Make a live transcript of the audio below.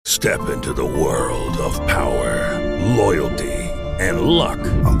Step into the world of power, loyalty, and luck.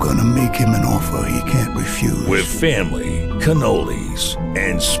 I'm gonna make him an offer he can't refuse. With family, cannolis,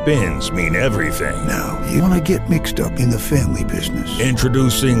 and spins mean everything. Now, you wanna get mixed up in the family business.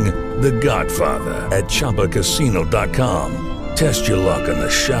 Introducing The Godfather at ChumbaCasino.com. Test your luck in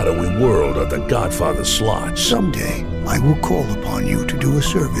the shadowy world of The Godfather slot. Someday, I will call upon you to do a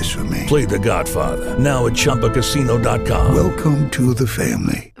service for me. Play The Godfather now at ChumbaCasino.com. Welcome to the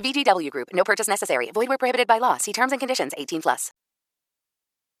family. VGW Group. No purchase necessary. Void where prohibited by law. See terms and conditions. 18+.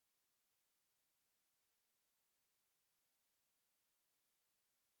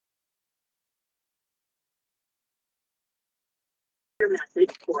 Your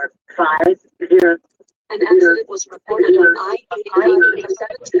message for 50. An accident was reported on I-87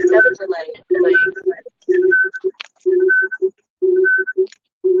 relay.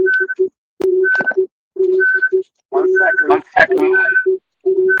 One second.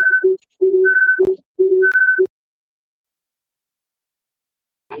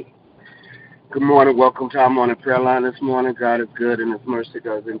 Good morning. Welcome to our morning prayer line this morning. God is good and His mercy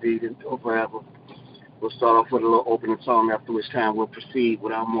does indeed endure forever. We'll start off with a little opening song, after which time we'll proceed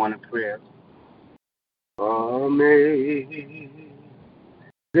with our morning prayer. Amazing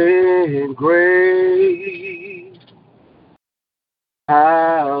grace,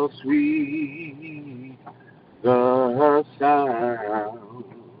 how sweet the sound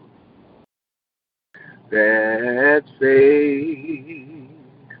that saved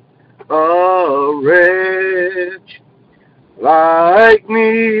a wretch like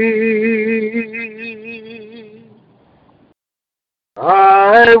me.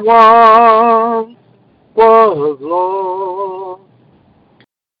 I once was lost,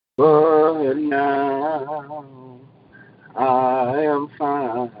 but now I am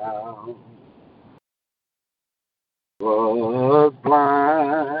found. Was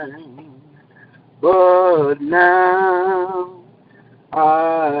blind, but now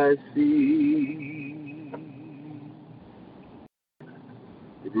I see.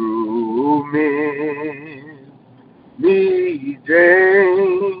 Through many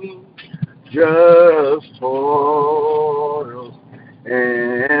dangerous toils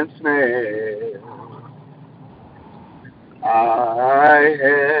and snares, I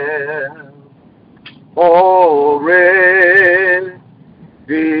have already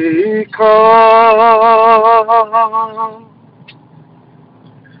come.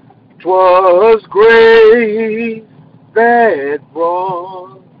 'Twas grace that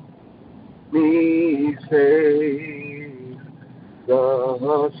brought me safe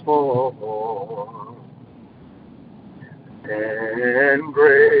thus far, and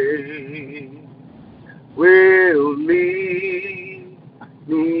grace will lead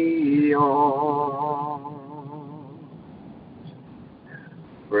me on.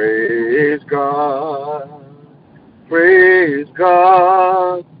 Praise God, praise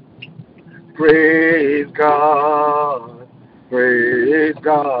God, praise God, praise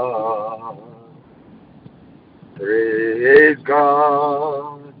God, praise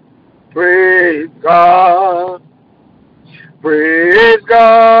God, praise God, praise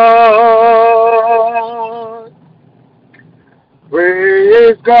God, praise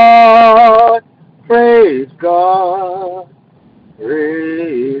God, praise God,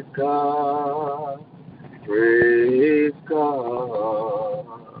 praise God, praise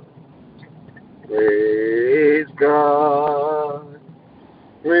God, praise God,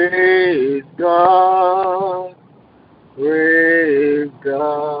 praise God, praise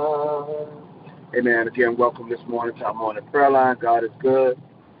God. Amen. Again, welcome this morning to our morning prayer line. God is good.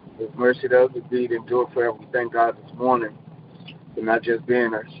 His mercy does indeed endure forever. We thank God this morning for not just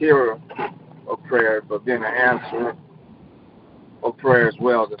being a hearer of prayer, but being an answer of prayer as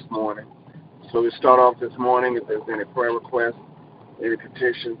well this morning. So we start off this morning. If there's any prayer requests, any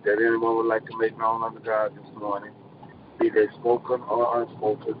petitions that anyone would like to make known unto God this morning, be they spoken or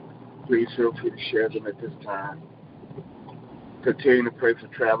unspoken, please feel free to share them at this time. Continue to pray for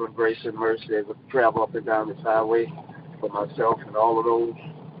traveling grace and mercy as we travel up and down this highway for myself and all of those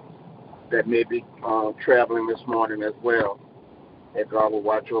that may be traveling this morning as well. That God will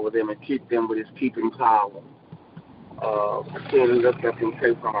watch over them and keep them with His keeping power. Continue to lift up and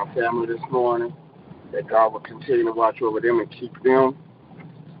pray for our family this morning, that God will continue to watch over them and keep them.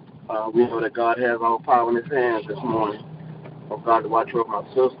 We know that God has all power in His hands this morning. For God to watch over my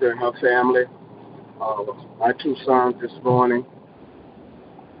sister and her family, my two sons this morning,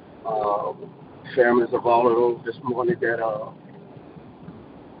 families of all of those this morning that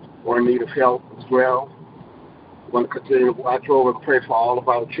were in need of help as well. We want to continue to watch over and pray for all of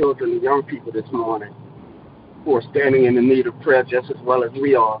our children and young people this morning who are standing in the need of prayer just as well as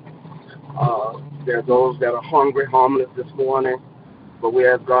we are. There are those that are hungry, homeless this morning. But we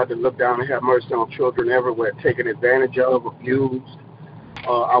ask God to look down and have mercy on children everywhere, taken advantage of, abused.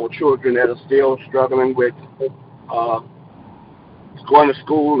 Our children that are still struggling with going to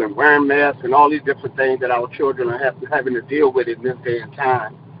school and wearing masks and all these different things that our children are having to deal with in this day and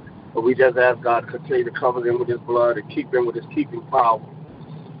time. But we just ask God to continue to cover them with His blood and keep them with His keeping power.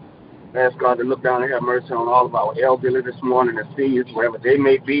 Ask God to look down and have mercy on all of our elderly this morning and seniors, wherever they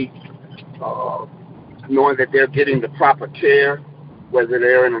may be, knowing that they're getting the proper care, whether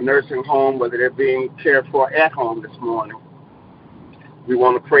they're in a nursing home, whether they're being cared for at home this morning. We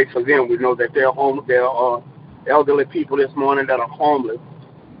want to pray for them. We know that there are elderly people this morning that are homeless,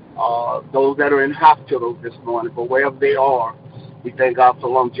 those that are in hospitals this morning, but wherever they are, we thank God for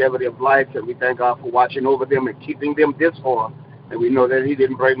longevity of life, and we thank God for watching over them and keeping them this far. And we know that He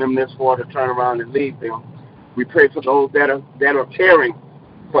didn't bring them this far to turn around and leave them. We pray for those that are caring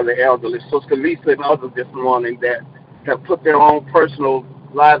for the elderly, Sister Lisa and others this morning that have put their own personal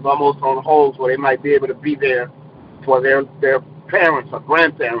lives almost on hold so they might be able to be there for their parents or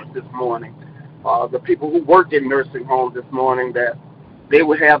grandparents this morning. The people who work in nursing homes this morning, that they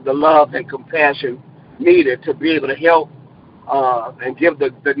would have the love and compassion needed to be able to help and give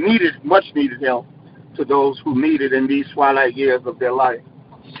the much needed help to those who need it in these twilight years of their life.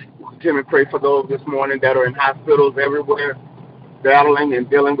 We continue to pray for those this morning that are in hospitals everywhere, battling and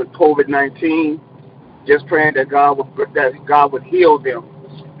dealing with COVID-19. Just praying that God would heal them,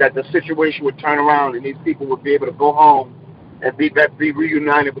 that the situation would turn around and these people would be able to go home and be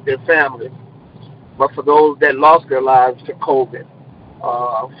reunited with their families. But for those that lost their lives to COVID,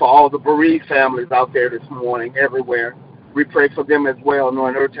 for all the bereaved families out there this morning, everywhere, we pray for them as well,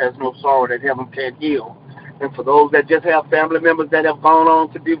 knowing earth has no sorrow that heaven can't heal. And for those that just have family members that have gone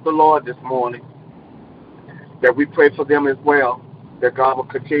on to be with the Lord this morning, that we pray for them as well, that God will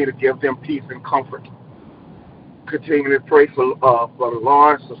continue to give them peace and comfort. Continue to pray for Brother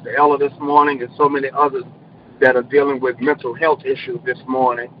Lawrence, Sister Ella this morning, and so many others that are dealing with mental health issues this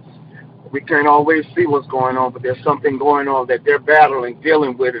morning. We can't always see what's going on, but there's something going on that they're battling,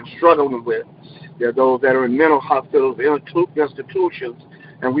 dealing with, and struggling with. There are those that are in mental hospitals, institutions,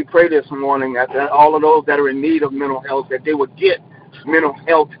 and we pray this morning that all of those that are in need of mental health, that they would get mental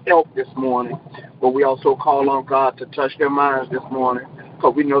health help this morning. But we also call on God to touch their minds this morning,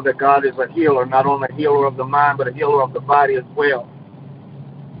 because we know that God is a healer, not only a healer of the mind, but a healer of the body as well.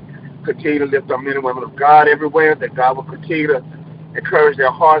 Continue to lift up men and women of God everywhere, that God will continue to encourage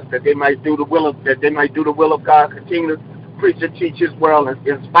their hearts, that they might do the will of God. Continue to preach and teach His word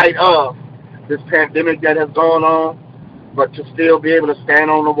in spite of this pandemic that has gone on, but to still be able to stand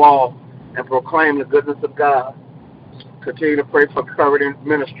on the wall and proclaim the goodness of God. Continue to pray for current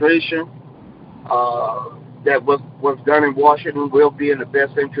administration that was done in Washington will be in the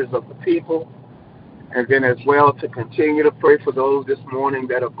best interest of the people. And then as well to continue to pray for those this morning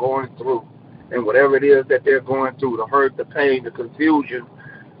that are going through, and whatever it is that they're going through, the hurt, the pain, the confusion,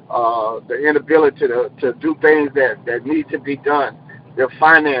 the inability to do things that need to be done, their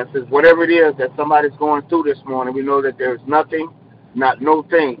finances, whatever it is that somebody's going through this morning, we know that there's nothing, no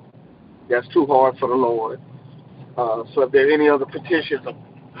thing that's too hard for the Lord. So if there are any other petitions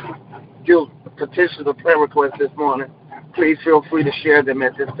or prayer requests this morning, please feel free to share them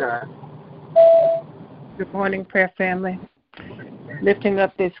at this time. Good morning, prayer family. Lifting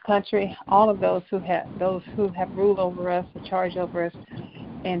up this country, all of those who have rule over us, or charge over us,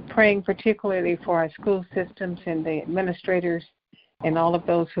 and praying particularly for our school systems and the administrators and all of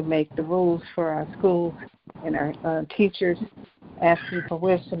those who make the rules for our schools and our teachers, asking for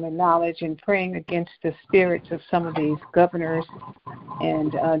wisdom and knowledge, and praying against the spirits of some of these governors,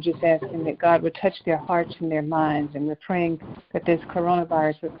 and just asking that God would touch their hearts and their minds. And we're praying that this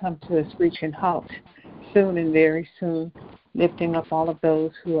coronavirus would come to a screeching halt soon and very soon, lifting up all of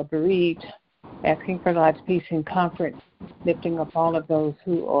those who are bereaved, asking for God's peace and comfort, lifting up all of those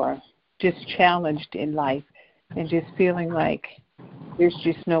who are just challenged in life and just feeling like there's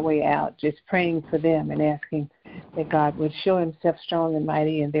just no way out, just praying for them and asking that God would show Himself strong and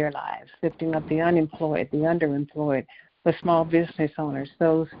mighty in their lives, lifting up the unemployed, the underemployed, the small business owners,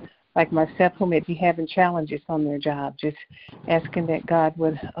 those like myself who may be having challenges on their job, just asking that God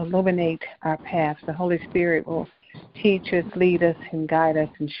would illuminate our paths. The Holy Spirit will teach us, lead us, and guide us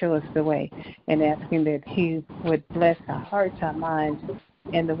and show us the way, and asking that He would bless our hearts, our minds,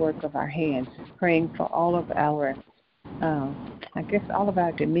 and the work of our hands, praying for all of our all of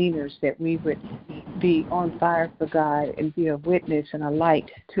our demeanors, that we would be on fire for God and be a witness and a light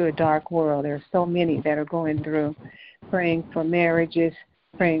to a dark world. There are so many that are going through, praying for marriages,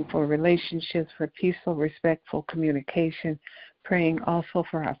 praying for relationships, for peaceful, respectful communication, praying also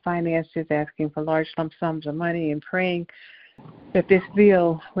for our finances, asking for large lump sums of money, and praying that this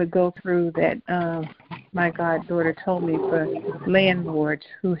bill would go through that my goddaughter told me for landlords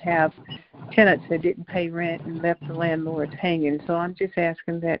who have tenants that didn't pay rent and left the landlords hanging. So I'm just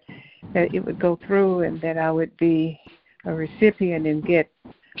asking that it would go through and that I would be a recipient and get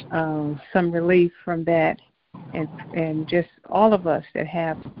some relief from that, and just all of us that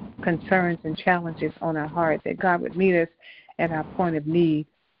have concerns and challenges on our heart, that God would meet us at our point of need.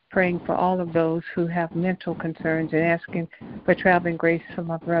 Praying for all of those who have mental concerns and asking for traveling grace for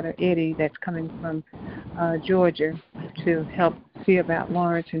my brother Eddie that's coming from Georgia to help see about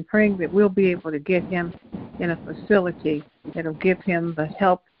Lawrence, and praying that we'll be able to get him in a facility that will give him the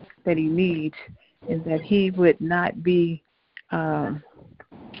help that he needs, and that he would not be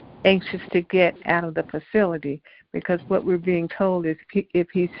anxious to get out of the facility, because what we're being told is if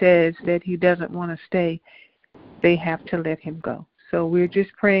he says that he doesn't want to stay, they have to let him go. So we're just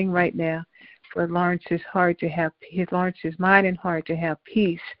praying right now for Lawrence's mind and heart to have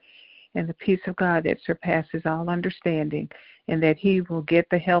peace, and the peace of God that surpasses all understanding, and that he will get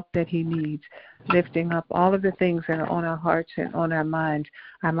the help that he needs, lifting up all of the things that are on our hearts and on our minds.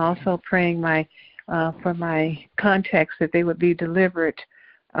 I'm also praying for my contacts that they would be delivered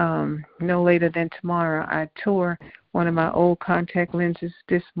no later than tomorrow. I tore one of my old contact lenses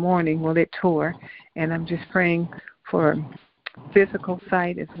this morning. Well, it tore, and I'm just praying for physical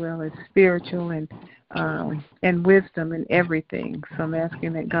sight as well as spiritual and wisdom and everything. So I'm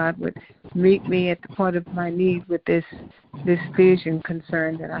asking that God would meet me at the point of my need with this vision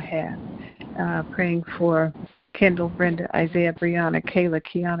concern that I have. Praying for Kendall, Brenda, Isaiah, Brianna, Kayla,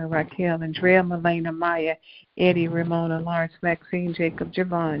 Kiana, Raquel, Andrea, Melena, Maya, Eddie, Ramona, Lawrence, Maxine, Jacob,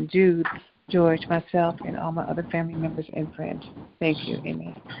 Javon, Jude, George, myself, and all my other family members and friends. Thank you.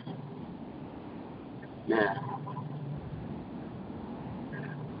 Amen. Yeah.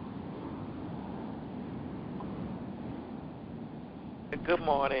 Good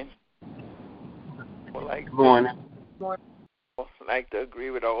morning. Good morning. I'd like to agree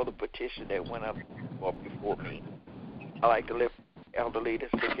with all the petitions that went up before me. I'd like to lift elderly, the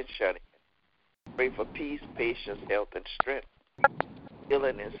sick and shut in. Pray for peace, patience, health, and strength,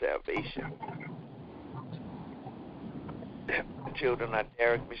 healing and salvation. The children are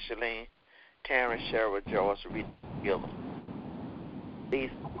Derek, Micheline, Karen, Cheryl, Joyce, Rita, Gilla.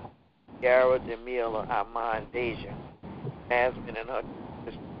 Lisa, Garrett, Jamila, Armand, Deja, Jasmine and her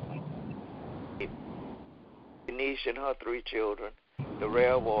Denise and her 3 children,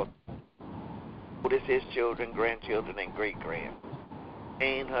 Darrell Walter, Otis, his children, grandchildren, and great-grand.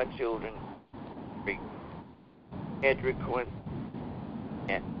 Jane, her children, Edric, Quincy,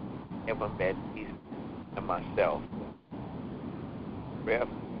 and Evan Baptiste, and myself. Rev,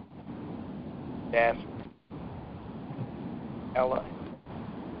 Jasper, Ella,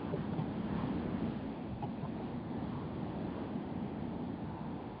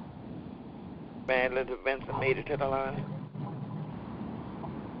 man, Linda Vincent made it to the line.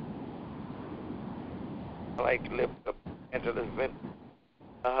 I like to lift up Angela Vincent,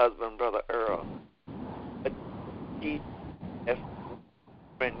 her husband, Brother Earl. But he, that's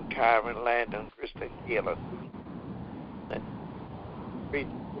friend Kyron, Landon, Kristen, Gillen.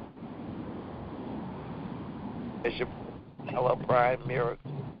 Bishop Ella, Brian,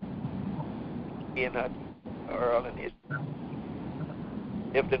 Miracle. He and her, Earl and his,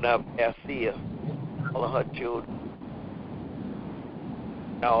 lifting up Althea, all of her children,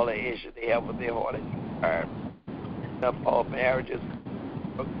 and all the issues they have with their heart and environment. Up all marriages,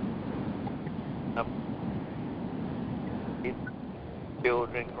 up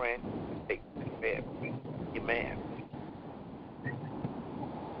children, grandchildren, take care. Amen.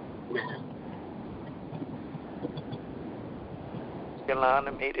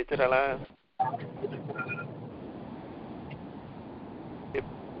 Yolanda made it to the line.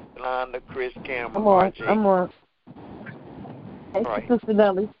 Yolanda, Chris, Cameron, RJ. I'm on. Hey, right. Sister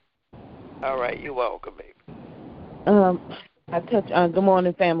Nellie. All right, you're welcome, baby. Good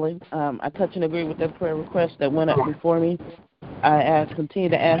morning, family. I touch and agree with the prayer request that went up before me. I continue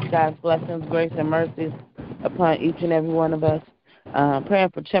to ask God's blessings, grace, and mercies upon each and every one of us.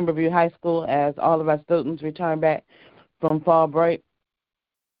 Praying for Timberview High School as all of our students return back from fall break.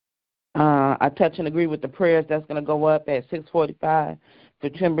 I touch and agree with the prayers that's going to go up at 6:45 for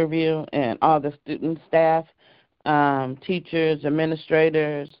Timberview and all the student staff, teachers,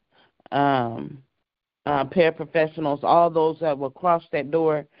 administrators, paraprofessionals, all those that will cross that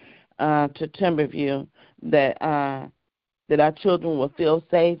door to Timberview, that our children will feel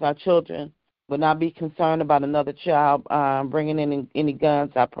safe. Our children will not be concerned about another child bringing in any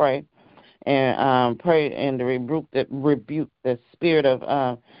guns, I pray. and pray and to rebuke the spirit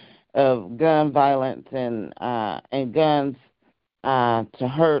of gun violence and guns to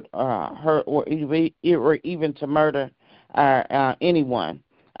hurt or even to murder anyone.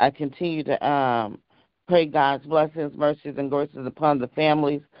 I continue to pray God's blessings, mercies, and graces upon the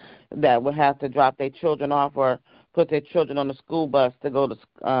families that would have to drop their children off or put their children on the school bus to go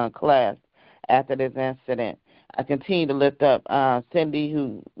to class after this incident. I continue to lift up Cindy,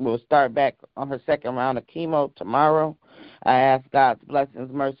 who will start back on her second round of chemo tomorrow. I ask God's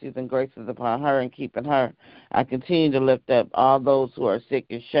blessings, mercies, and graces upon her and keeping her. I continue to lift up all those who are sick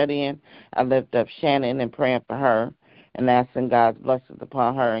and shut in. I lift up Shannon and praying for her and asking God's blessings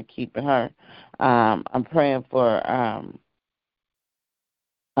upon her and keeping her. I'm praying for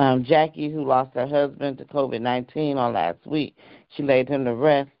Jackie, who lost her husband to COVID-19 on last week. She laid him to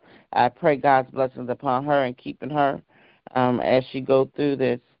rest. I pray God's blessings upon her and keeping her as she goes through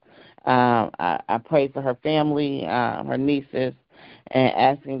this. I pray for her family, her nieces, and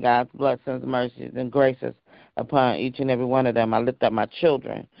asking God's blessings, mercies, and graces upon each and every one of them. I lift up my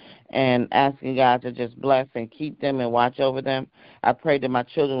children and asking God to just bless and keep them and watch over them. I pray that my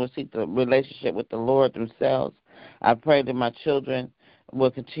children will seek the relationship with the Lord themselves. I pray that my children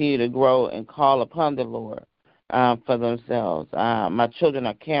will continue to grow and call upon the Lord for themselves. My children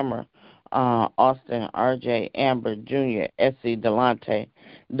are Cameron, Austin, RJ, Amber, Junior, Essie, Delonte,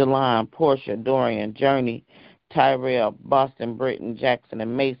 Delon, Portia, Dorian, Journey, Tyrell, Boston, Britton, Jackson,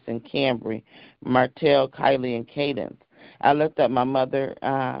 and Mason, Cambry, Martell, Kylie, and Cadence. I lift up my mother,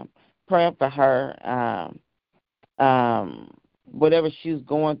 praying for her, whatever she's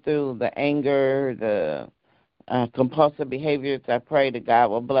going through, the anger, the compulsive behaviors. I pray that God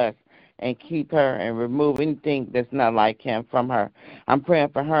will bless and keep her and remove anything that's not like him from her. I'm praying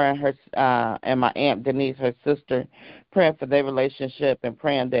for her and her and my Aunt Denise, her sister, praying for their relationship and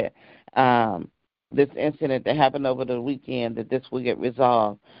praying that this incident that happened over the weekend, that this will get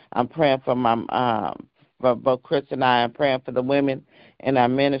resolved. I'm praying for for both Chris and I. I'm praying for the women in our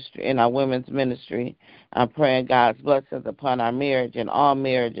ministry, in our women's ministry. I'm praying God's blessings upon our marriage and all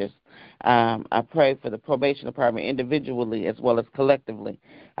marriages. I pray for the probation department individually as well as collectively.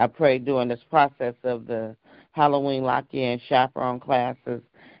 I pray during this process of the Halloween lock-in, chaperone classes,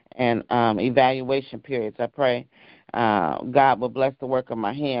 and evaluation periods. I pray God will bless the work of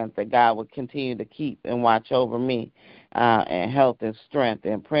my hands, that God will continue to keep and watch over me and health and strength,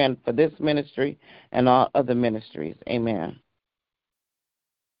 and praying for this ministry and all other ministries. Amen.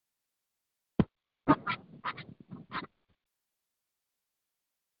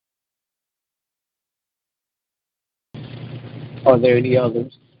 Are there any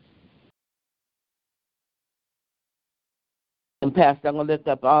others? And Pastor, I'm going to lift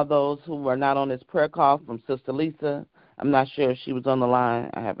up all those who were not on this prayer call from Sister Lisa. I'm not sure if she was on the line.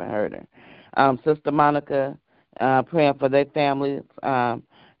 I haven't heard her. Sister Monica, praying for their families. I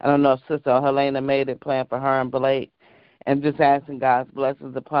don't know if Sister Helena made it, praying for her and Blake. And just asking God's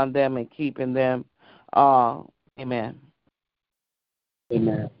blessings upon them and keeping them all. Amen.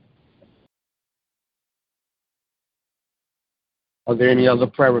 Amen. Are there any other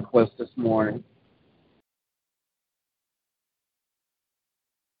prayer requests this morning?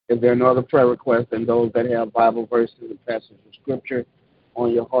 If there are no other prayer requests, and those that have Bible verses and passages of Scripture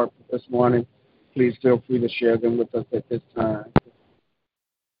on your heart this morning, please feel free to share them with us at this time.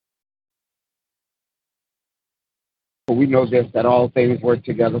 For we know this, that all things work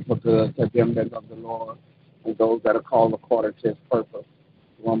together for good to them that love the Lord, and those that are called according to his purpose.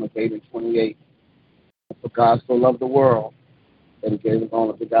 Romans 8:28. For God so loved the world that he gave his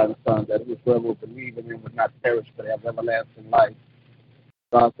only begotten Son, that whosoever will believe in him would not perish but have everlasting life.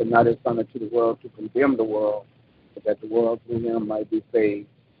 God sent not his Son into the world to condemn the world, but that the world through him might be saved.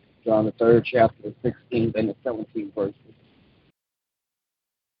 John the 3rd chapter, the 16th and the 17th verses.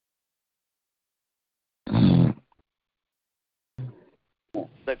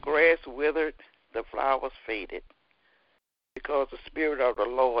 The grass withered, the flowers faded, because the Spirit of the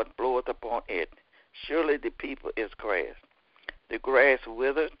Lord bloweth upon it. Surely the people is grass. The grass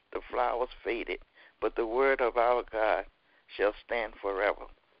withered, the flowers faded, but the word of our God shall stand forever.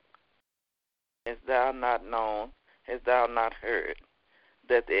 Hast thou not known, hast thou not heard,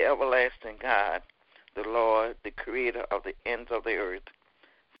 that the everlasting God, the Lord, the Creator of the ends of the earth,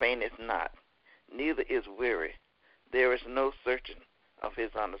 fainteth not, neither is weary. There is no searching of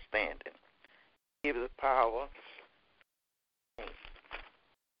his understanding. He giveth power,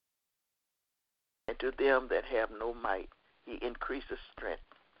 and to them that have no might he increaseth strength.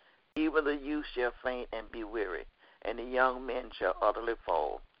 Even the youth shall faint and be weary, and the young men shall utterly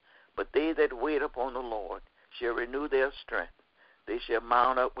fall. But they that wait upon the Lord shall renew their strength. They shall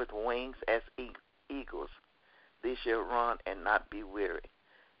mount up with wings as eagles. They shall run and not be weary,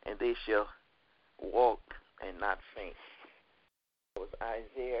 and they shall walk and not faint. It was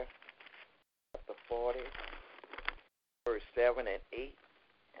Isaiah chapter 40, verse 7 and 8,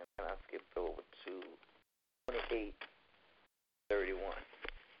 and then I skipped over to 28:31.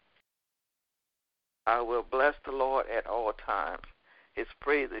 I will bless the Lord at all times. His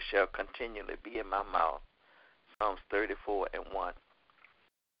praises shall continually be in my mouth. Psalms 34:1.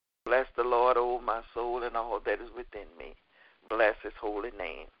 Bless the Lord, O my soul, and all that is within me. Bless his holy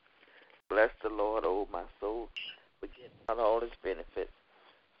name. Bless the Lord, O my soul, forget not all his benefits.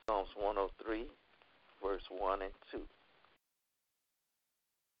 Psalms 103, verse 1 and 2.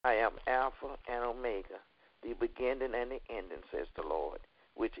 I am Alpha and Omega, the beginning and the ending, says the Lord,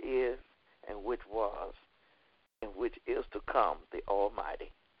 which is and which was and which is to come, the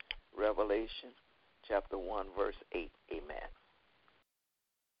Almighty. Revelation chapter 1, verse 8. Amen.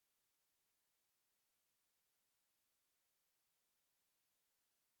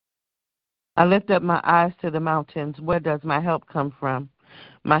 I lift up my eyes to the mountains. Where does my help come from?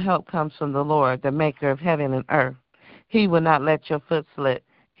 My help comes from the Lord, the maker of heaven and earth. He will not let your foot slip.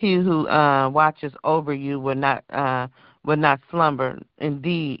 He who watches over you will not slumber.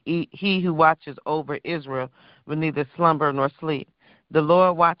 Indeed, he who watches over Israel will neither slumber nor sleep. The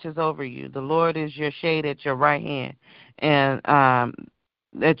Lord watches over you. The Lord is your shade at your right hand, and and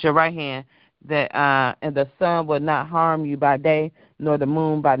the sun will not harm you by day, nor the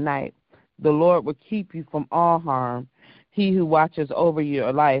moon by night. The Lord will keep you from all harm. He who watches over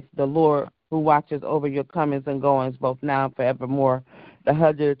your life, the Lord who watches over your comings and goings, both now and forevermore. The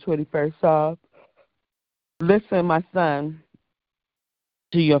 121st Psalm. Listen, my son,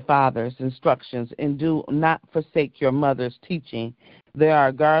 to your father's instructions, and do not forsake your mother's teaching. There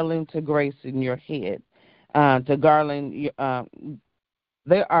are garland to grace in your head, there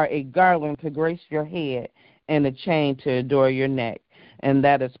are a garland to grace your head and a chain to adore your neck. And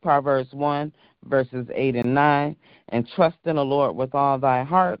that is Proverbs 1, verses 8 and 9. And trust in the Lord with all thy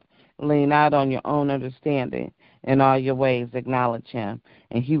heart. Lean not on your own understanding. In all your ways acknowledge him,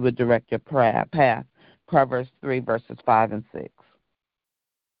 and he will direct your path. Proverbs 3, verses 5 and 6.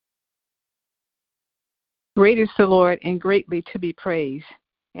 Great is the Lord and greatly to be praised,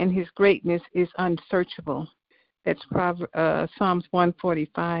 and his greatness is unsearchable. That's Psalms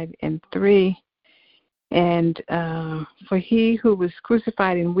 145 and 3. And for he who was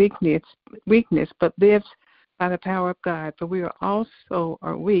crucified in weakness, but lives by the power of God. For we also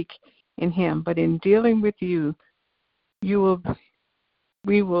are weak in him, but in dealing with you, we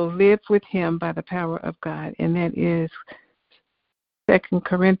will live with him by the power of God. And that is 2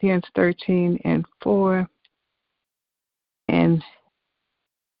 Corinthians 13 and 4. And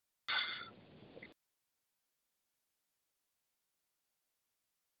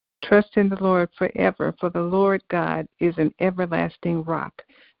trust in the Lord forever, for the Lord God is an everlasting rock.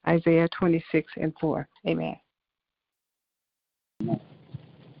 Isaiah 26 and 4. Amen.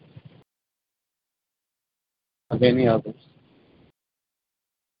 Are there any others?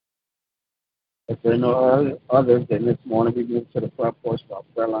 If there are no others, then this morning we move to the prayer portion of our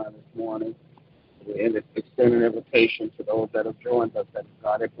prayer line this morning. We extend an invitation to those that have joined us, that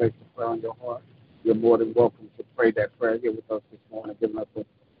God has placed a prayer on your heart. You're more than welcome to pray that prayer here with us this morning, giving us an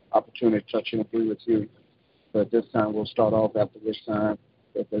opportunity to touch and agree with you. So at this time, we'll start off, after which time,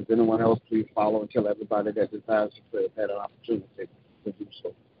 if there's anyone else, please follow and tell everybody that desires to pray had an opportunity to do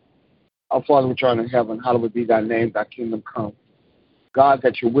so. Our Father, which art in heaven, hallowed be thy name, thy kingdom come. God,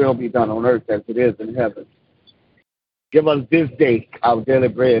 that your will be done on earth as it is in heaven. Give us this day our daily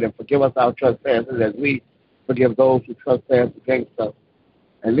bread, and forgive us our trespasses as we forgive those who trespass against us.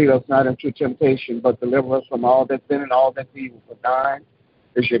 And lead us not into temptation, but deliver us from all that's sin and all that's evil. For thine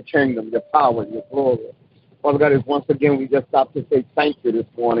is your kingdom, your power, and your glory. Father God, as once again we just stop to say thank you this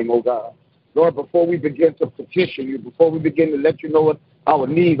morning, oh God. Lord, before we begin to petition you, before we begin to let you know what our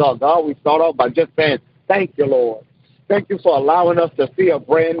needs are, God, we start off by just saying thank you, Lord. Thank you for allowing us to see a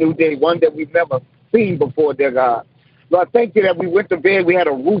brand new day, one that we've never seen before, dear God. Lord, thank you that we went to bed, we had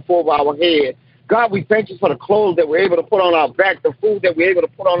a roof over our head. God, we thank you for the clothes that we're able to put on our back, the food that we're able to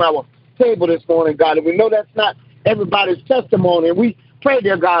put on our table this morning, God. And we know that's not everybody's testimony. And we pray,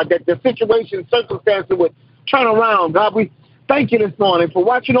 dear God, that the situation, circumstances would turn around. God, we thank you this morning for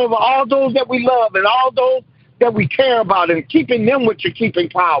watching over all those that we love and all those that we care about and keeping them with your keeping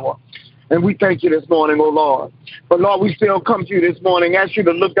power. And we thank you this morning, oh Lord. But Lord, we still come to you this morning, ask you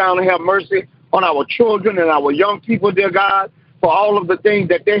to look down and have mercy on our children and our young people, dear God, for all of the things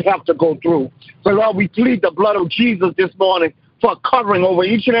that they have to go through. So Lord, we plead the blood of Jesus this morning for covering over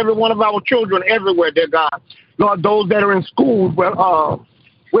each and every one of our children everywhere, dear God. Lord, those that are in school, well,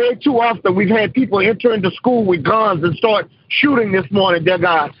 way too often we've had people enter into school with guns and start shooting this morning, dear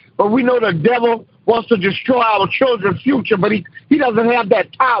God. But we know the devil wants to destroy our children's future, but he doesn't have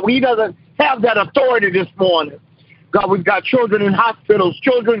that power. He doesn't have that authority this morning. God, we've got children in hospitals,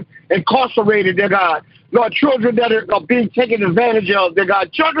 children incarcerated, dear God. Lord, children that are being taken advantage of, dear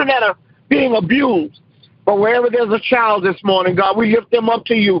God. Children that are being abused. But wherever there's a child this morning, God, we lift them up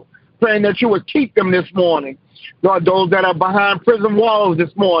to you, praying that you would keep them this morning. Lord, those that are behind prison walls this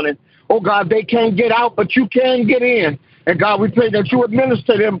morning, oh God, they can't get out, but you can get in. And God, we pray that you would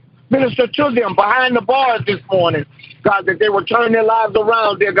minister to them behind the bars this morning. God, that they will turn their lives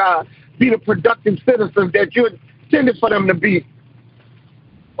around, dear God. Be the productive citizens that you intended for them to be.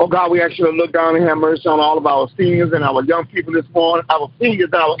 Oh God, we ask you to look down and have mercy on all of our seniors and our young people this morning, our seniors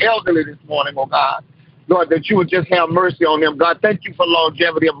and our elderly this morning, oh God. Lord, that you would just have mercy on them. God, thank you for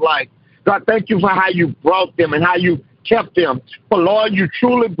longevity of life. God, thank you for how you brought them and how you kept them. For Lord, you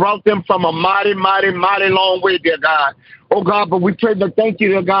truly brought them from a mighty, mighty, mighty long way, dear God. Oh God, but we pray that thank you,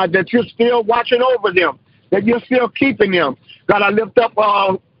 dear God, that you're still watching over them, that you're still keeping them. God, I lift up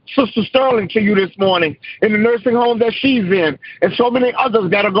Sister Sterling to you this morning in the nursing home that she's in, and so many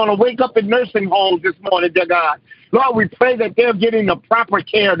others that are going to wake up in nursing homes this morning, dear God. Lord, we pray that they're getting the proper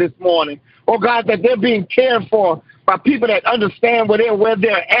care this morning. Oh God, that they're being cared for by people that understand where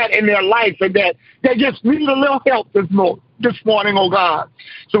they're at in their life, and that they just need a little help this morning, oh God.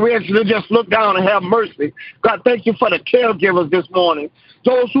 So we ask you to just look down and have mercy. God, thank you for the caregivers this morning,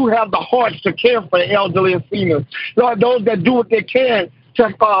 those who have the hearts to care for the elderly and seniors. Lord, those that do what they can to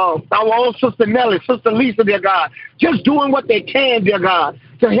our own Sister Nellie, Sister Lisa, dear God, just doing what they can, dear God,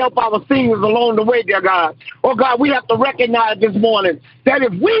 to help our seniors along the way, dear God. Oh, God, we have to recognize this morning that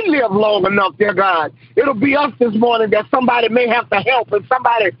if we live long enough, dear God, it'll be us this morning that somebody may have to help and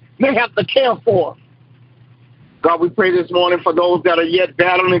somebody may have to care for. God, we pray this morning for those that are yet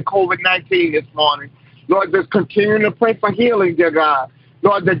battling COVID-19 this morning. Lord, just continuing to pray for healing, dear God.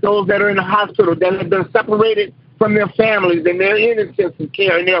 Lord, that those that are in the hospital, that have been separated from their families and they're in intensive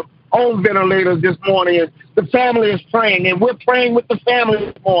care and their own ventilators this morning, and the family is praying, and we're praying with the family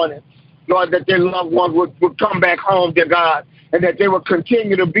this morning, Lord, that their loved ones would come back home, dear God, and that they would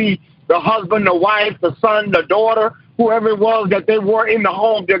continue to be the husband, the wife, the son, the daughter, whoever it was that they were in the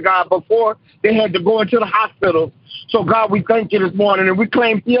home, dear God, before they had to go into the hospital. So, God, we thank you this morning, and we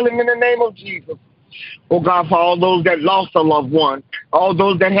claim healing in the name of Jesus. Oh, God, for all those that lost a loved one, all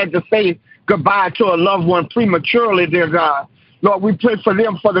those that had to say goodbye to a loved one prematurely, dear God. Lord, we pray for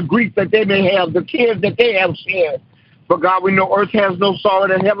them, for the grief that they may have, the tears that they have shed. But God, we know earth has no sorrow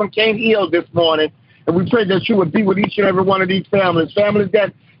that heaven can't heal this morning. And we pray that you would be with each and every one of these families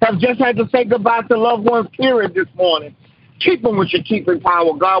that have just had to say goodbye to loved ones, period, this morning. Keep them with your keeping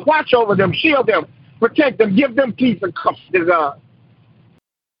power, God. Watch over them, shield them, protect them, give them peace and comfort, dear God.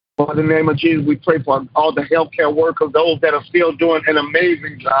 In the name of Jesus, we pray for all the healthcare workers, those that are still doing an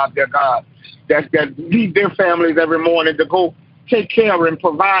amazing job, dear God, that leave their families every morning to go take care and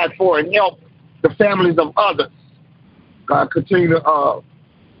provide for and help the families of others. God, continue to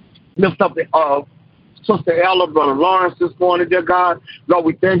lift up Sister Ella, Brother Lawrence this morning, dear God. Lord,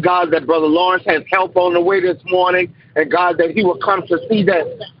 we thank God that Brother Lawrence has help on the way this morning, and God, that he will come to see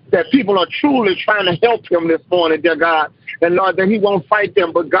that people are truly trying to help him this morning, dear God. And Lord, that he won't fight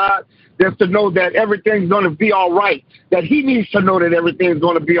them, but God, just to know that everything's going to be all right, that he needs to know that everything's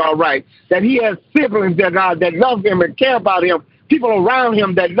going to be all right, that he has siblings, dear God, that love him and care about him, people around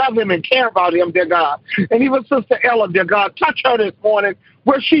him that love him and care about him, dear God. And even Sister Ella, dear God, touch her this morning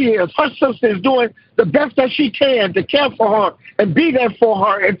where she is. Her sister is doing the best that she can to care for her and be there for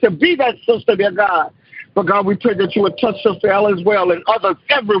her and to be that sister, dear God. But God, we pray that you would touch Sister Ella as well and others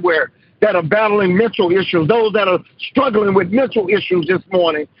everywhere that are battling mental issues, those that are struggling with mental issues this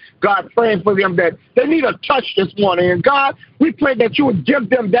morning. God, praying for them that they need a touch this morning. And God, we pray that you would give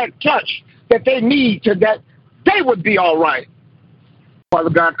them that touch that they need to that they would be all right. Father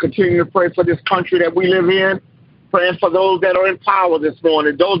God, continue to pray for this country that we live in, praying for those that are in power this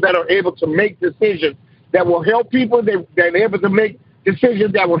morning, those that are able to make decisions that will help people, that are able to make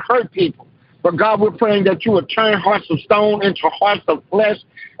decisions that will hurt people. But God, we're praying that you would turn hearts of stone into hearts of flesh,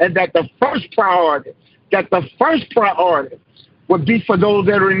 and that the first priority would be for those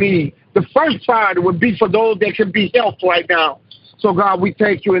that are in need. The first priority would be for those that can be helped right now. So God, we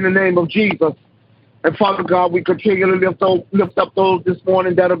thank you in the name of Jesus. And Father God, we continue to lift up those this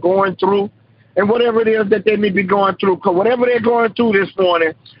morning that are going through, and whatever it is that they may be going through, because whatever they're going through this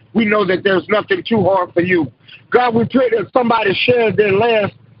morning, we know that there's nothing too hard for you. God, we pray that somebody shared their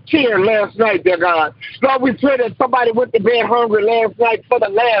last tear last night, dear God. Lord, we pray that somebody went to bed hungry last night for the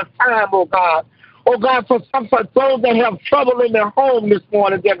last time, oh God. Oh, God, for those that have trouble in their home this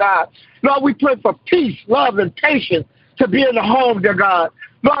morning, dear God. Lord, we pray for peace, love, and patience to be in the home, dear God.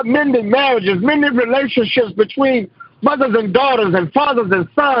 Lord, mending marriages, mending relationships between mothers and daughters and fathers and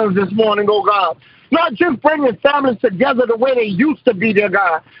sons this morning, oh God. Lord, just bringing families together the way they used to be, dear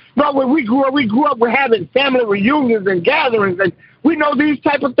God. Lord, when we grew up with having family reunions and gatherings, and we know these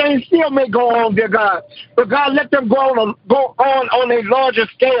type of things still may go on, dear God. But God, let them go on a larger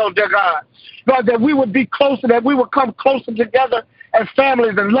scale, dear God. Lord, that we would be closer, that we would come closer together as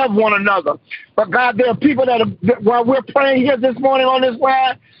families and love one another. But God, there are people while we're praying here this morning on this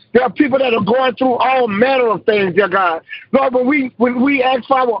line, there are people that are going through all manner of things, dear God. Lord, when we ask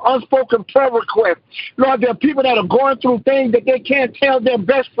for our unspoken prayer requests, Lord, there are people that are going through things that they can't tell their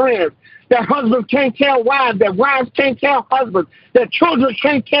best friends. Their husbands can't tell wives, their wives can't tell husbands, their children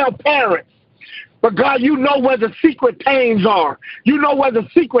can't tell parents. But God, you know where the secret pains are. You know where the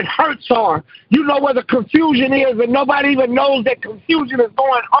secret hurts are. You know where the confusion is, and nobody even knows that confusion is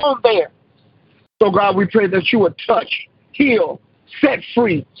going on there. So, God, we pray that you would touch, heal, set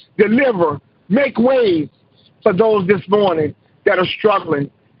free, deliver, make ways for those this morning that are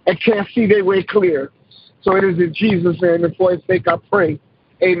struggling and can't see their way clear. So it is in Jesus' name and for his sake I pray.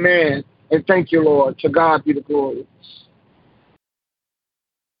 Amen. And thank you, Lord. To God be the glory.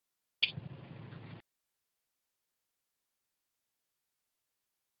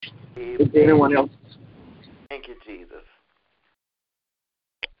 Is there anyone else? Thank you, Jesus.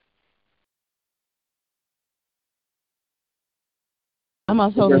 I'm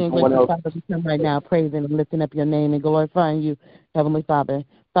also holy and grateful, Father, we come right now praising and lifting up your name and glorifying you, Heavenly Father.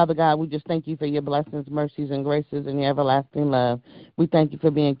 Father God, we just thank you for your blessings, mercies, and graces and your everlasting love. We thank you for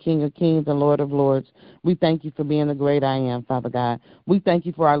being King of kings and Lord of lords. We thank you for being the great I am, Father God. We thank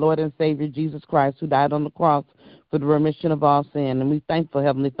you for our Lord and Savior, Jesus Christ, who died on the cross for the remission of all sin. And we're thankful,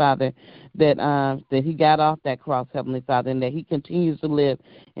 Heavenly Father, that he got off that cross, Heavenly Father, and that he continues to live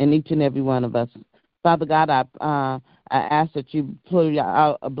in each and every one of us. Father God, I ask that you pour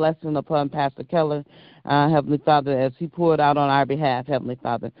out a blessing upon Pastor Keller, Heavenly Father, as he poured out on our behalf, Heavenly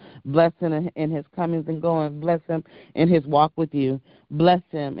Father. Bless him in his comings and goings. Bless him in his walk with you. Bless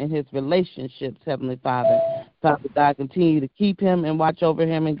him in his relationships, Heavenly Father. Father God, continue to keep him and watch over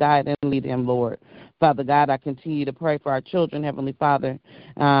him and guide and lead him, Lord. Father God, I continue to pray for our children, Heavenly Father.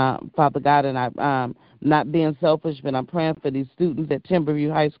 Father God, and I'm not being selfish, but I'm praying for these students at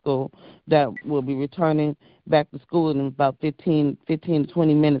Timberview High School that will be returning back to school in about 15 to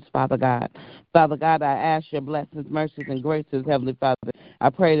 20 minutes, Father God. Father God, I ask your blessings, mercies, and graces, Heavenly Father. I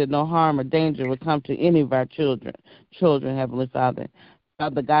pray that no harm or danger will come to any of our children, Heavenly Father.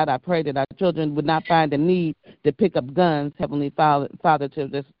 Father God, I pray that our children would not find the need to pick up guns, Heavenly Father,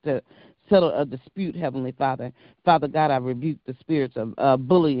 to settle a dispute, Heavenly Father. Father God, I rebuke the spirits of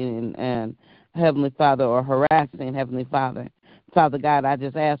bullying and Heavenly Father, or harassing, Heavenly Father. Father God, I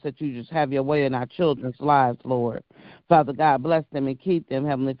just ask that you just have your way in our children's lives, Lord. Father God, bless them and keep them,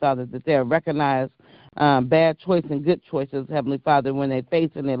 Heavenly Father, that they'll recognize bad choice and good choices, Heavenly Father, when they're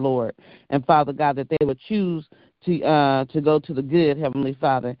facing it, Lord. And Father God, that they would choose to go to the good, Heavenly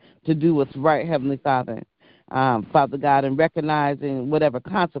Father, to do what's right, Heavenly Father. Father God, and recognizing whatever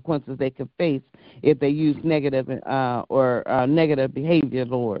consequences they could face if they use negative negative behavior,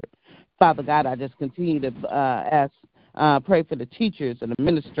 Lord. Father God, I just continue to pray for the teachers and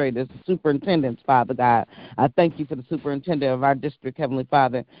administrators, superintendents, Father God. I thank you for the superintendent of our district, Heavenly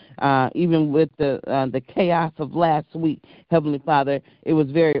Father. Even with the chaos of last week, Heavenly Father, it was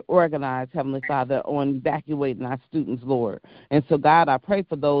very organized, Heavenly Father, on evacuating our students, Lord. And so, God, I pray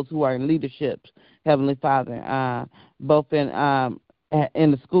for those who are in leadership, Heavenly Father, both in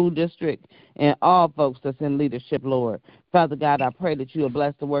the school district and all folks that's in leadership, Lord. Father God, I pray that you will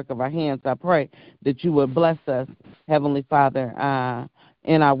bless the work of our hands. I pray that you will bless us, Heavenly Father,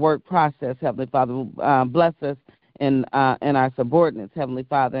 in our work process, Heavenly Father. Bless us in our subordinates, Heavenly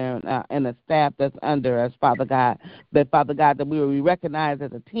Father, and the staff that's under us, Father God. That, Father God, that we will be recognized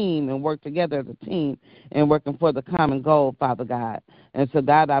as a team and work together as a team and working for the common goal, Father God. And so,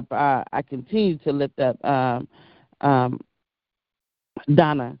 God, I continue to lift up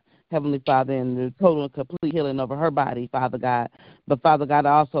Donna, Heavenly Father, and the total and complete healing over her body, Father God. But, Father God, I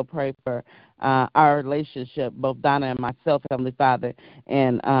also pray for our relationship, both Donna and myself, Heavenly Father,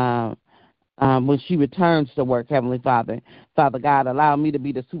 and when she returns to work, Heavenly Father. Father God, allow me to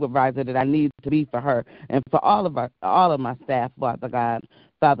be the supervisor that I need to be for her and for all of my staff, Father God.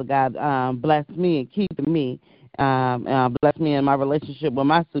 Father God, bless me and keep me. Bless me in my relationship with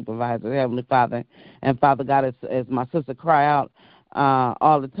my supervisor, Heavenly Father. And, Father God, as my sister cry out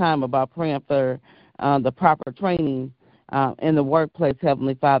all the time about praying for the proper training in the workplace,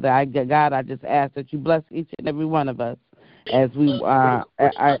 Heavenly Father. God, I just ask that you bless each and every one of us as we are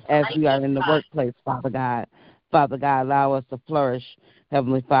in the workplace, Father God. Father God, allow us to flourish,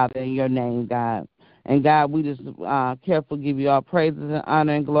 Heavenly Father, in your name, God. And God, we just carefully give you all praises and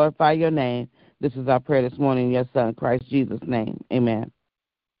honor and glorify your name. This is our prayer this morning in your Son, Christ Jesus' name. Amen.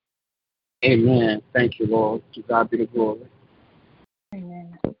 Amen. Thank you, Lord. To God be the glory.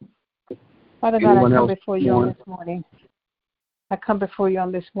 Amen. Father God, I come before you on this morning. I come before you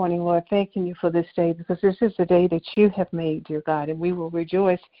on this morning, Lord, thanking you for this day, because this is the day that you have made, dear God, and we will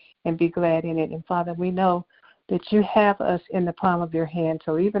rejoice and be glad in it. And Father, we know that you have us in the palm of your hand.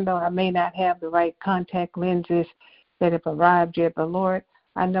 So even though I may not have the right contact lenses that have arrived yet, but Lord,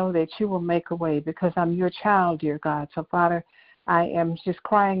 I know that you will make a way because I'm your child, dear God. So Father, I am just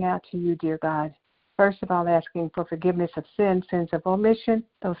crying out to you, dear God. First of all, asking for forgiveness of sins of omission,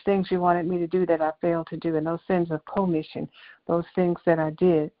 those things you wanted me to do that I failed to do, and those sins of commission, those things that I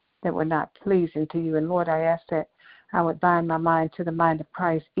did that were not pleasing to you. And Lord, I ask that I would bind my mind to the mind of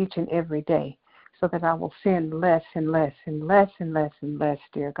Christ each and every day, so that I will sin less and less and less and less and less,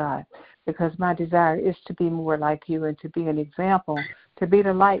 dear God, because my desire is to be more like you and to be an example, to be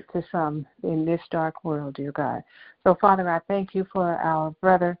the light to some in this dark world, dear God. So, Father, I thank you for our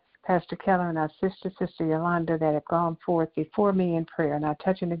brother, Pastor Keller, and our sister, Sister Yolanda, that have gone forth before me in prayer, and I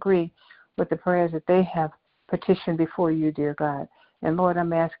touch and agree with the prayers that they have petitioned before you, dear God. And, Lord,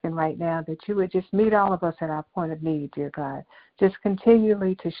 I'm asking right now that you would just meet all of us at our point of need, dear God. Just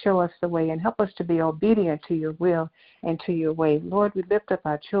continually to show us the way and help us to be obedient to your will and to your way. Lord, we lift up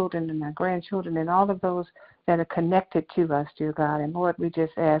our children and our grandchildren and all of those that are connected to us, dear God. And, Lord, we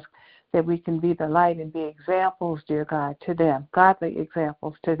just ask that we can be the light and be examples, dear God, to them, godly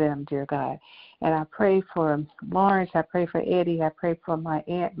examples to them, dear God. And I pray for Lawrence, I pray for Eddie, I pray for my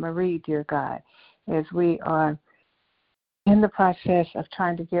Aunt Marie, dear God, as we are in the process of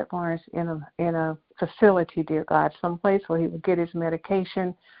trying to get Lawrence in a facility, dear God, someplace where he would get his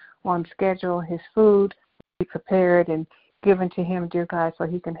medication on schedule, his food be prepared and given to him, dear God, so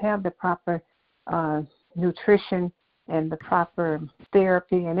he can have the proper nutrition and the proper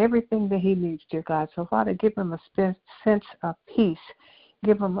therapy and everything that he needs, dear God. So, Father, give him a sense of peace.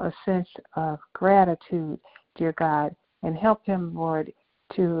 Give him a sense of gratitude, dear God, and help him, Lord,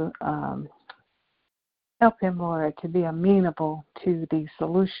 to be amenable to the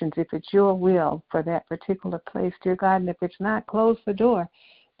solutions, if it's your will for that particular place, dear God. And if it's not, close the door,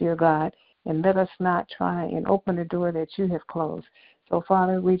 dear God, and let us not try and open the door that you have closed. So,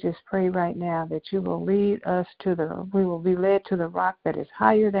 Father, we just pray right now that you will lead us we will be led to the rock that is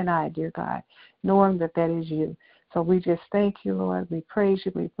higher than I, dear God, knowing that that is you. So we just thank you, Lord. We praise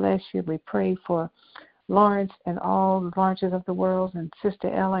you. We bless you. We pray for Lawrence and all the Lawrences of the world and Sister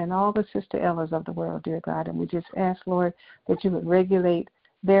Ella and all the Sister Ellas of the world, dear God. And we just ask, Lord, that you would regulate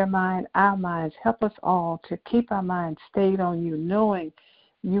their mind, our minds. Help us all to keep our minds stayed on you, knowing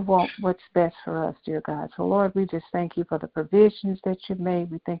you want what's best for us, dear God. So, Lord, we just thank you for the provisions that you've made.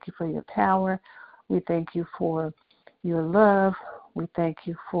 We thank you for your power. We thank you for your love. We thank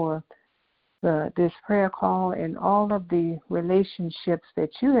you for this prayer call and all of the relationships that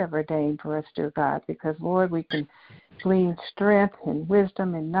you have ordained for us, dear God, because, Lord, we can glean strength and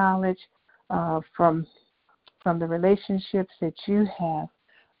wisdom and knowledge from the relationships that you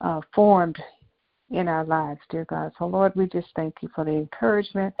have formed in our lives, dear God. So, Lord, we just thank you for the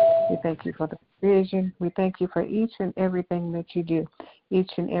encouragement. We thank you for the vision. We thank you for each and everything that you do each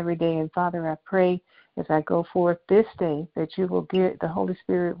and every day. And, Father, I pray as I go forth this day that the Holy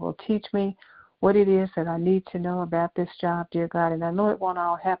Spirit will teach me what it is that I need to know about this job, dear God. And I know it won't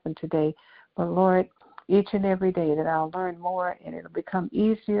all happen today, but, Lord, each and every day that I'll learn more and it'll become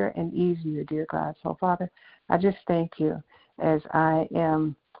easier and easier, dear God. So, Father, I just thank you as I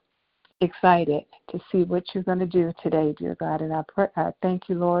am excited to see what you're going to do today, dear God. And I thank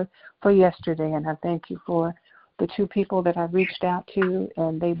you, Lord, for yesterday, and I thank you for the two people that I reached out to,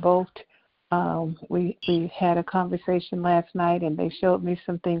 and they both, we had a conversation last night, and they showed me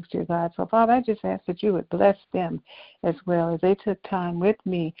some things, dear God. So, Father, I just ask that you would bless them as well, as they took time with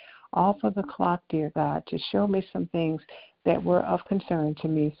me off of the clock, dear God, to show me some things that were of concern to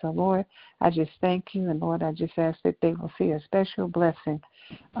me. So, Lord, I just thank you, and, Lord, I just ask that they will see a special blessing.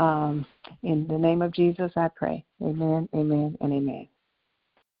 In the name of Jesus, I pray. Amen, amen, and amen.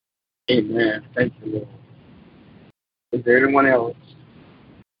 Amen. Thank you, Lord. Is there anyone else?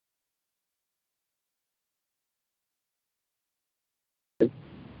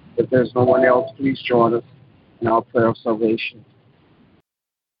 If there's no one else, please join us in our prayer of salvation.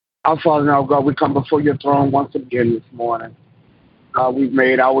 Our Father and our God, we come before your throne once again this morning. God, we've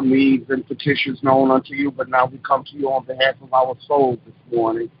made our needs and petitions known unto you, but now we come to you on behalf of our souls this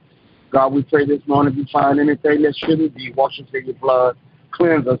morning. God, we pray this morning if you find anything that shouldn't be, wash us in your blood,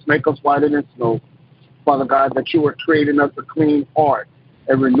 cleanse us, make us whiter than snow. Father God, that you are creating us a clean heart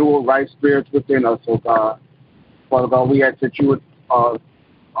and renew a right spirit within us, oh God. Father God, we ask that you would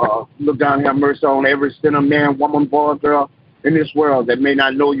look down and have mercy on every sinner, man, woman, boy, girl in this world that may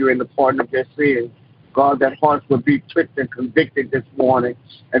not know you in the pardon of their sins. God, that hearts would be pricked and convicted this morning,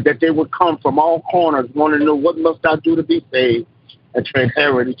 and that they would come from all corners wanting to know what must I do to be saved and to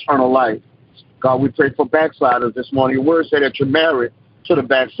inherit eternal life. God, we pray for backsliders this morning. Your word said that you're married to the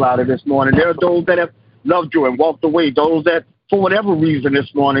backslider this morning. There are those that have loved you and walked away, those that, for whatever reason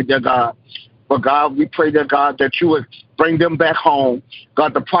this morning, dear God. But God, we pray, dear God, that you would bring them back home.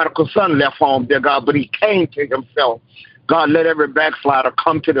 God, the prodigal son left home, dear God, but he came to himself. God, let every backslider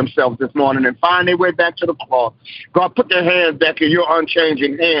come to themselves this morning and find their way back to the cross. God, put their hands back in your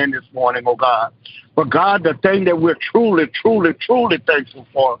unchanging hand this morning, oh God. But God, the thing that we're truly, truly, truly thankful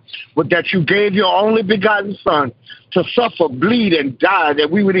for was that you gave your only begotten son to suffer, bleed, and die,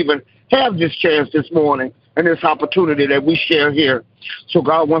 that we would even have this chance this morning and this opportunity that we share here. So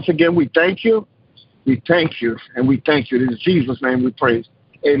God, once again, we thank you, and we thank you. In Jesus' name we praise.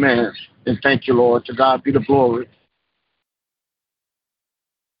 Amen. And thank you, Lord. To God be the glory.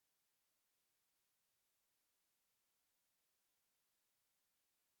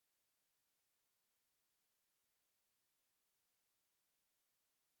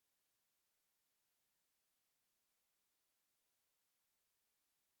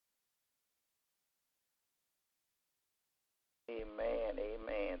 Amen.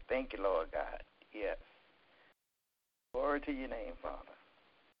 Amen. Thank you, Lord God. Yes. Glory to your name, Father.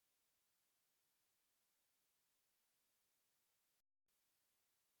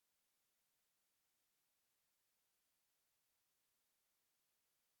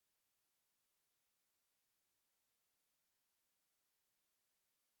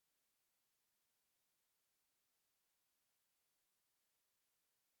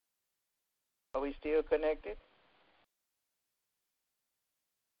 Are we still connected?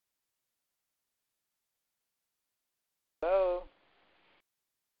 Hello?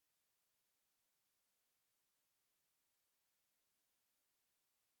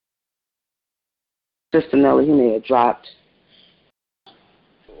 Sister Nellie, he may have dropped.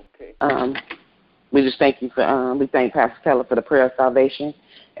 Okay. We just thank you for, we thank Pastor Keller for the prayer of salvation.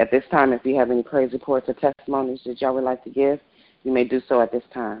 At this time, if you have any praise reports or testimonies that y'all would like to give, you may do so at this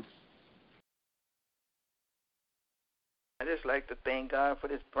time. I just like to thank God for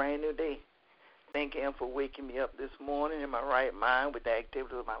this brand new day. Thank Him for waking me up this morning in my right mind with the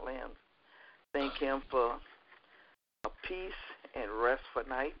activity of my limbs. Thank Him for a peace and rest for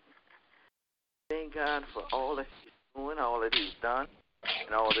night. Thank God for all that He's doing, all that He's done,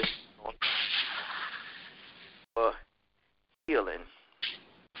 and all that He's doing for healing.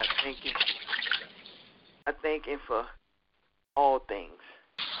 I thank Him for all things.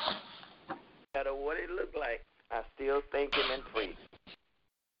 No matter what it looked like, I still thank Him and praise.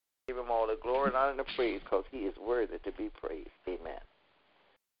 Give Him all the glory and honor and the praise because He is worthy to be praised. Amen.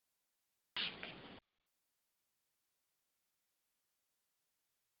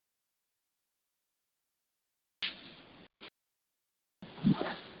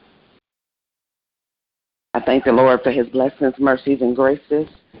 I thank the Lord for His blessings, mercies, and graces,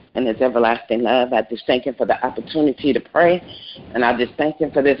 and His everlasting love. I just thank Him for the opportunity to pray, and I just thank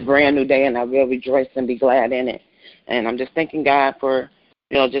Him for this brand new day, and I will rejoice and be glad in it. And I'm just thanking God for,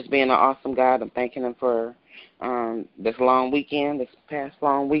 just being an awesome God. I'm thanking Him for this past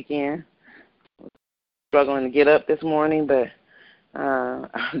long weekend. Struggling to get up this morning, but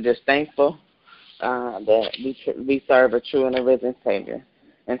I'm just thankful that we serve a true and a risen Savior.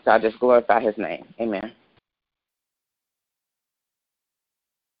 And so I just glorify His name. Amen.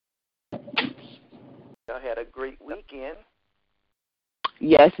 Y'all had a great weekend.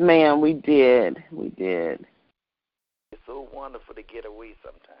 Yes, ma'am, we did. We did. It's so wonderful to get away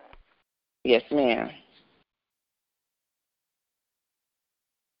sometimes. Yes, ma'am.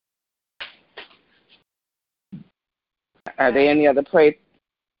 Are there any other praise?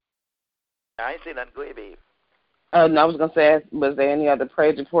 I ain't saying nothing. Go ahead, babe. Oh, no, I was going to say, was there any other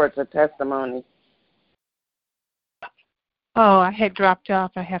praise reports or testimonies? Oh, I had dropped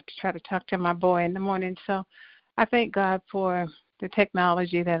off. I have to try to talk to my boy in the morning. So I thank God for the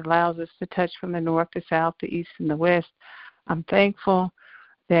technology that allows us to touch from the north, the south, the east, and the west. I'm thankful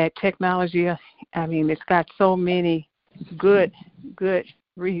that technology, it's got so many good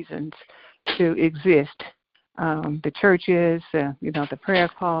reasons to exist. The churches, the prayer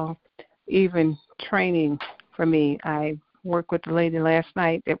call, even training for me. I work with the lady last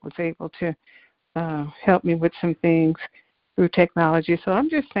night that was able to help me with some things through technology. So I'm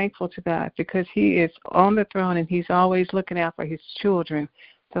just thankful to God because he is on the throne and he's always looking out for his children.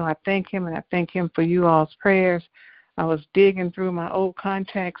 So I thank him, and I thank him for you all's prayers. I was digging through my old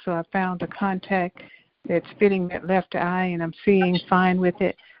contacts, so I found a contact that's fitting that left eye, and I'm seeing fine with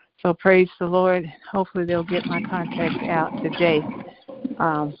it. So praise the Lord. Hopefully they'll get my contact out today.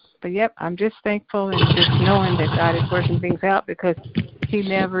 But, yep, I'm just thankful and just knowing that God is working things out because he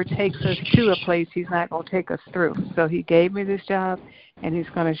never takes us to a place he's not going to take us through. So he gave me this job, and he's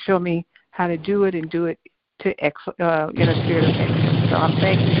going to show me how to do it and do it to in a spirit of excellence. So I'm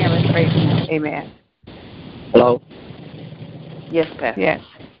thanking him and praising him. Amen. Hello? Yes, Pastor. Yes.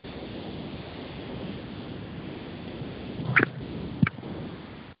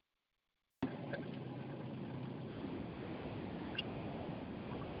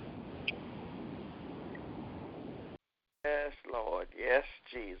 Yes, Lord. Yes,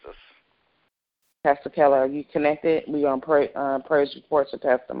 Jesus. Pastor Keller, are you connected? We on praise reports or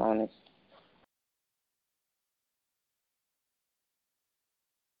testimonies.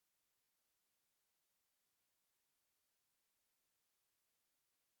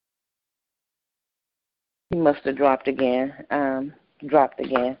 He must have dropped again.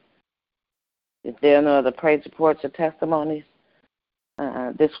 If there are no other praise reports or testimonies,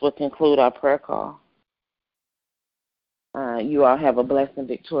 this will conclude our prayer call. You all have a blessed and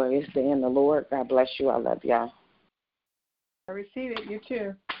victorious day in the Lord. God bless you. I love y'all. I receive it. You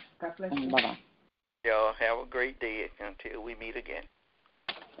too. God bless you. Bye-bye. Y'all have a great day until we meet again.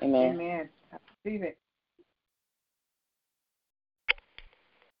 Amen. Amen. I receive it.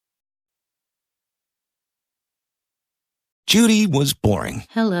 Judy was boring.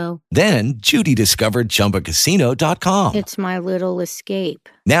 Hello. Then Judy discovered ChumbaCasino.com. It's my little escape.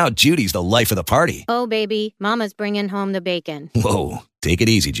 Now Judy's the life of the party. Oh, baby, mama's bringing home the bacon. Whoa, take it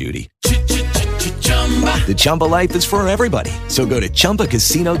easy, Judy. The Chumba life is for everybody. So go to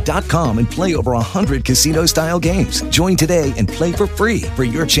ChumbaCasino.com and play over 100 casino-style games. Join today and play for free for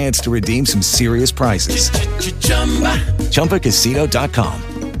your chance to redeem some serious prizes. ChumbaCasino.com.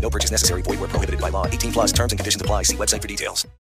 No purchase necessary. Void where prohibited by law. 18+ terms and conditions apply. See website for details.